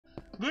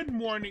Good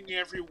morning,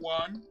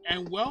 everyone,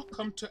 and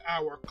welcome to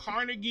our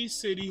Carnegie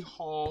City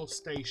Hall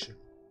station.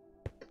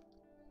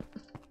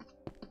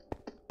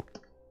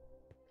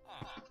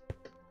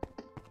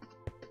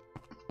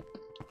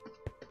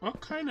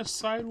 What kind of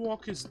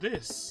sidewalk is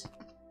this?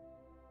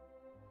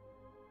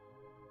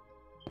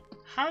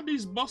 How are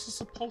these buses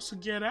supposed to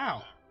get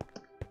out?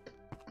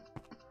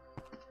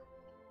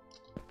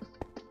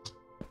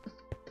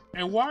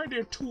 And why are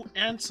there two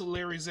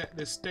ancillaries at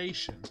this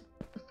station?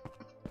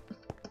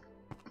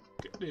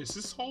 Look at this.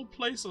 This whole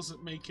place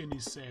doesn't make any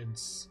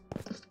sense.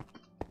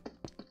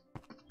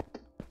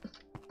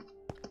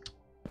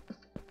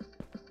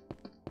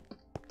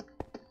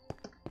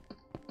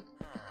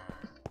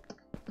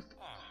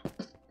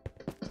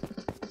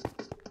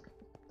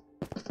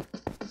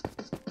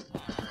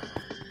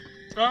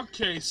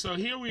 Okay, so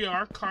here we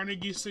are,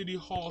 Carnegie City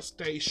Hall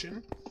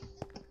station.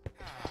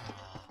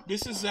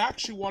 This is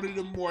actually one of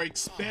the more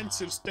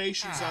expensive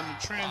stations on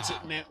the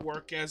transit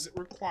network as it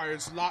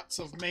requires lots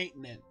of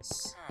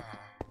maintenance.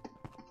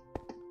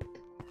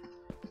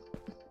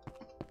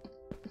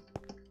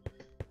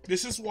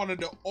 This is one of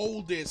the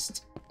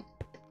oldest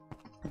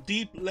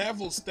deep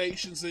level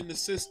stations in the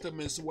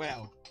system as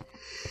well.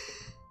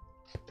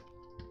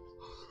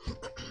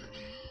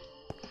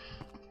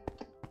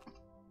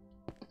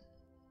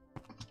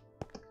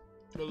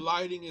 The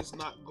lighting is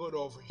not good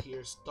over here,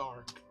 it's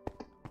dark.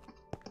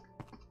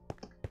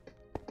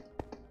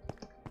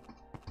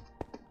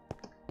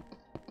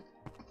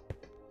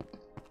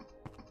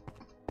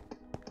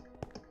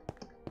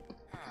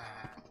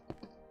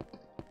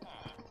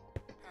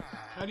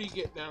 How do you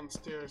get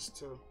downstairs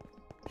to...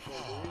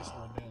 Well, there is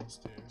no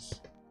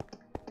downstairs.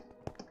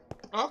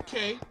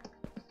 Okay.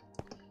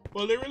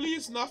 Well, there really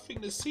is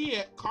nothing to see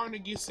at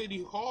Carnegie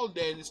City Hall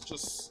then. It's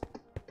just...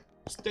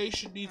 The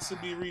station needs to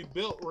be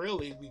rebuilt,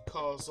 really,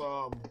 because,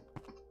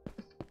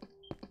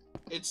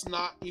 it's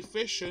not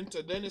efficient,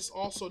 and then it's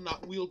also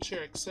not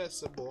wheelchair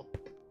accessible.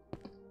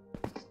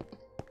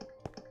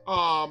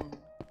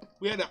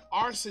 We had an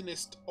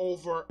arsonist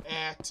over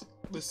at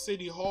the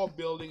City Hall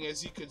building,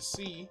 as you can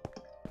see.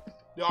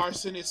 The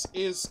arsonist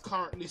is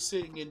currently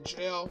sitting in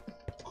jail,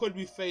 could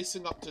be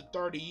facing up to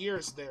 30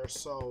 years there,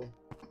 so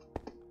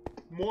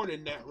more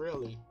than that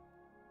really,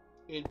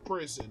 in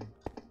prison.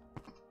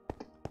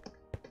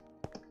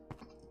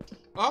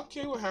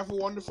 Okay, well have a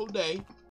wonderful day.